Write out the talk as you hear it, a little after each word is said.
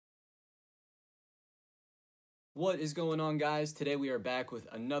What is going on, guys? Today we are back with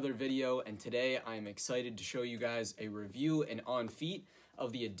another video, and today I am excited to show you guys a review and on feet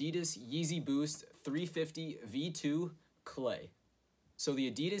of the Adidas Yeezy Boost 350 V2 Clay. So the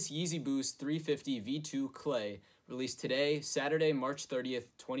Adidas Yeezy Boost 350 V2 Clay released today, Saturday, March 30th,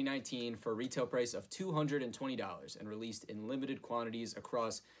 2019 for a retail price of $220 and released in limited quantities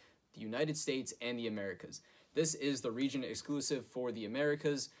across the United States and the Americas. This is the region exclusive for the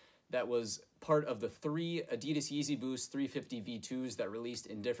Americas that was part of the 3 Adidas Yeezy Boost 350 V2s that released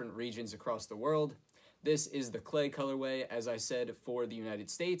in different regions across the world. This is the clay colorway, as I said, for the United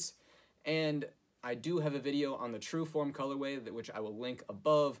States. And I do have a video on the true form colorway, which I will link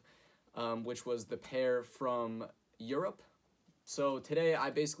above, which was the pair from Europe. So today I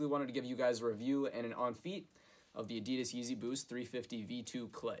basically wanted to give you guys a review and an on feet of the Adidas Yeezy Boost 350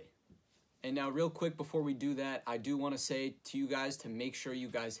 V2 Clay. And now real quick before we do that, I do want to say to you guys to make sure you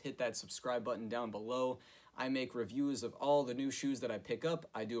guys hit that subscribe button down below. I make reviews of all the new shoes that I pick up.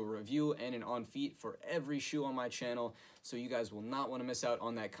 I do a review and an on feet for every shoe on my channel, so you guys will not want to miss out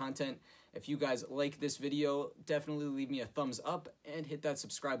on that content. If you guys like this video, definitely leave me a thumbs up and hit that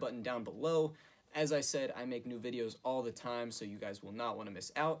subscribe button down below. As I said, I make new videos all the time, so you guys will not want to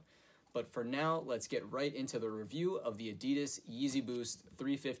miss out. But for now, let's get right into the review of the Adidas Yeezy Boost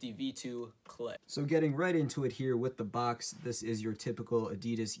 350 V2 Clay. So getting right into it here with the box, this is your typical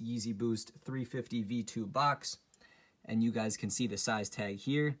Adidas Yeezy Boost 350 V2 box. And you guys can see the size tag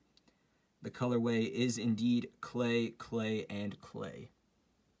here. The colorway is indeed clay, clay, and clay.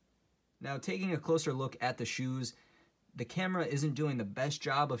 Now taking a closer look at the shoes, the camera isn't doing the best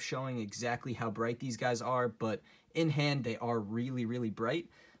job of showing exactly how bright these guys are, but in hand they are really, really bright.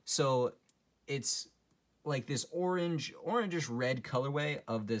 So it's like this orangish red colorway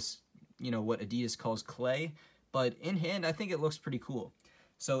of this, what Adidas calls clay, but in hand I think it looks pretty cool.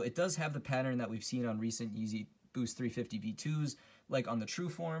 So it does have the pattern that we've seen on recent Yeezy Boost 350 V2s, like on the true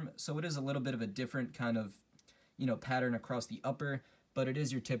form. So it is a little bit of a different kind of, pattern across the upper, but it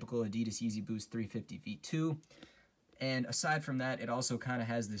is your typical Adidas Yeezy Boost 350 V2. And aside from that, it also kind of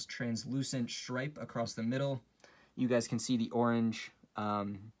has this translucent stripe across the middle. You guys can see the orange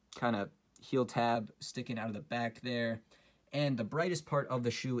kind of heel tab sticking out of the back there, and the brightest part of the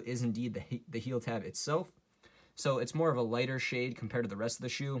shoe is indeed the heel tab itself. So it's more of a lighter shade compared to the rest of the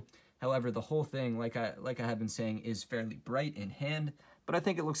shoe. However, the whole thing, like I have been saying, is fairly bright in hand, but I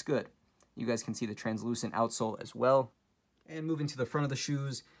think it looks good. You guys can see the translucent outsole as well. And moving to the front of the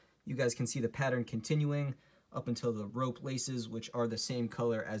shoes, you guys can see the pattern continuing up until the rope laces, which are the same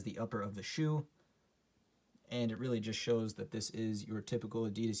color as the upper of the shoe. And it really just shows that this is your typical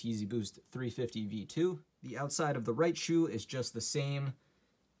Adidas Yeezy Boost 350 V2. The outside of the right shoe is just the same.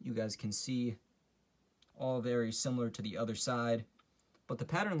 You guys can see all very similar to the other side, but the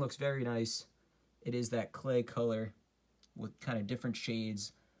pattern looks very nice. It is that clay color with kind of different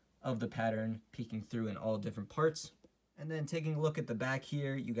shades of the pattern peeking through in all different parts. And then taking a look at the back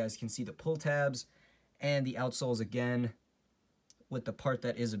here, you guys can see the pull tabs and the outsoles again with the part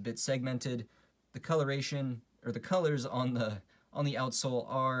that is a bit segmented. The coloration, or the colors on the outsole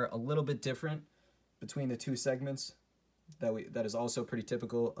are a little bit different between the two segments. That is also pretty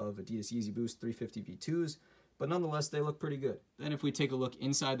typical of Adidas Yeezy Boost 350 V2s, but nonetheless they look pretty good. Then if we take a look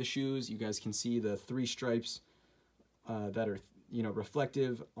inside the shoes, you guys can see the 3 stripes that are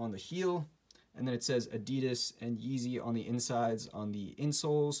reflective on the heel, and then it says Adidas and Yeezy on the insides on the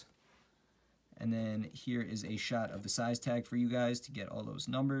insoles. And then here is a shot of the size tag for you guys to get all those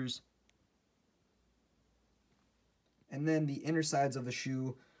numbers. And then the inner sides of the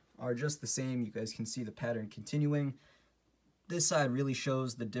shoe are just the same. You guys can see the pattern continuing. This side really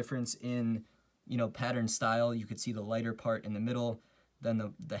shows the difference in, pattern style. You could see the lighter part in the middle,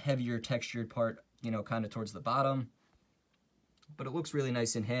 then the heavier textured part, kind of towards the bottom. But it looks really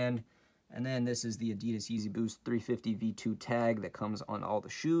nice in hand. And then this is the Adidas Yeezy Boost 350 V2 tag that comes on all the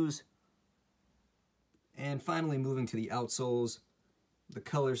shoes. And finally, moving to the outsoles, the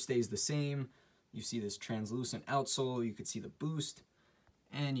color stays the same. You see this translucent outsole, you could see the boost,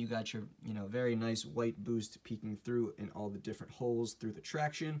 and you got your, very nice white boost peeking through in all the different holes through the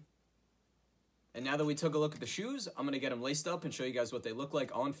traction. And now that we took a look at the shoes, I'm going to get them laced up and show you guys what they look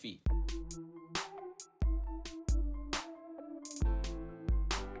like on feet.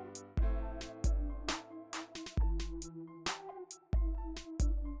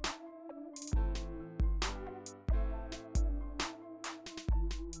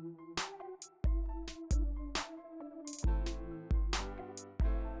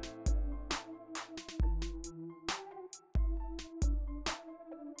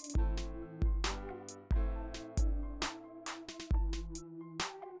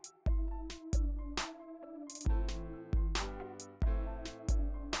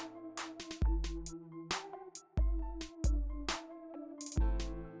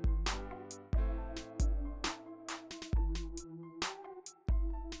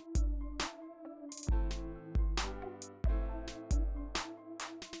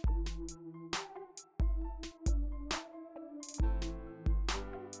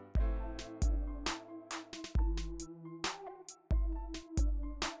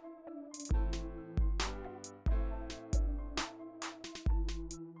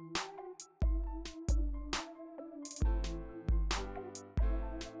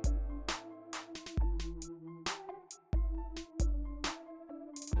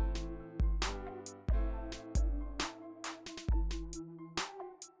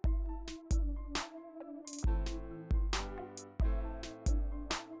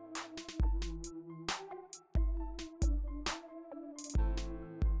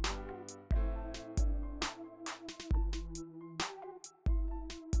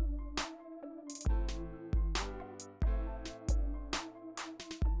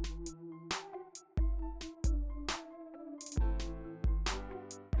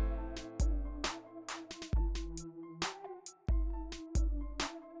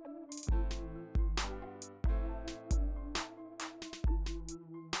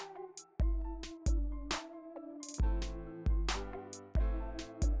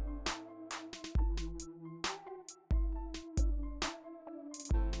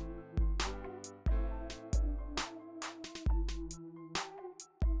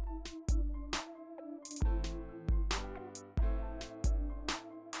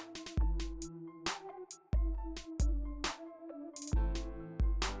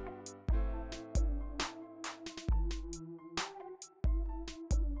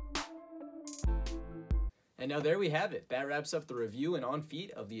 And now there we have it. That wraps up the review and on feet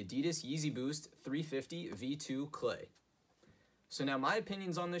of the Adidas Yeezy Boost 350 V2 Clay. So now my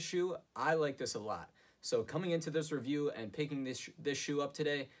opinions on this shoe, I like this a lot. So coming into this review and picking this shoe up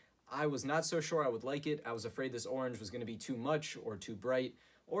today, I was not so sure I would like it. I was afraid this orange was going to be too much or too bright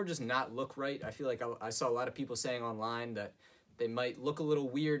or just not look right. I feel like I saw a lot of people saying online that they might look a little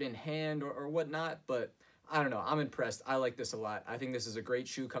weird in hand or whatnot, but I don't know. I'm impressed. I like this a lot. I think this is a great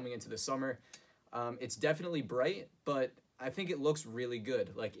shoe coming into the summer. It's definitely bright, but I think it looks really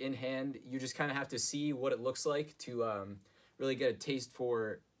good. Like in hand, you just kind of have to see what it looks like to really get a taste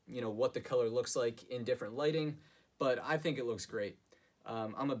for, you know, what the color looks like in different lighting, but I think it looks great.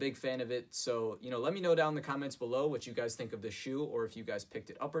 I'm a big fan of it, so, you know, let me know down in the comments below what you guys think of this shoe or if you guys picked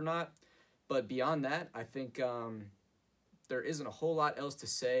it up or not. But beyond that, I think there isn't a whole lot else to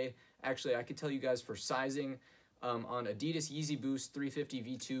say. Actually, I could tell you guys for sizing on Adidas Yeezy Boost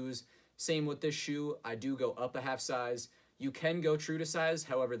 350 V2s, same with this shoe, I do go up a half size. You can go true to size,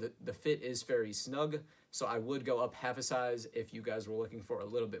 however, the fit is very snug, so I would go up half a size if you guys were looking for a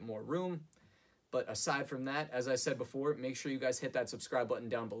little bit more room. But aside from that, as I said before, make sure you guys hit that subscribe button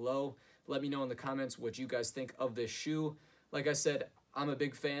down below. Let me know in the comments what you guys think of this shoe. Like I said, I'm a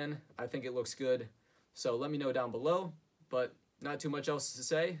big fan. I think it looks good. So let me know down below, but not too much else to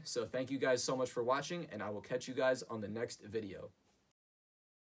say. So thank you guys so much for watching, and I will catch you guys on the next video.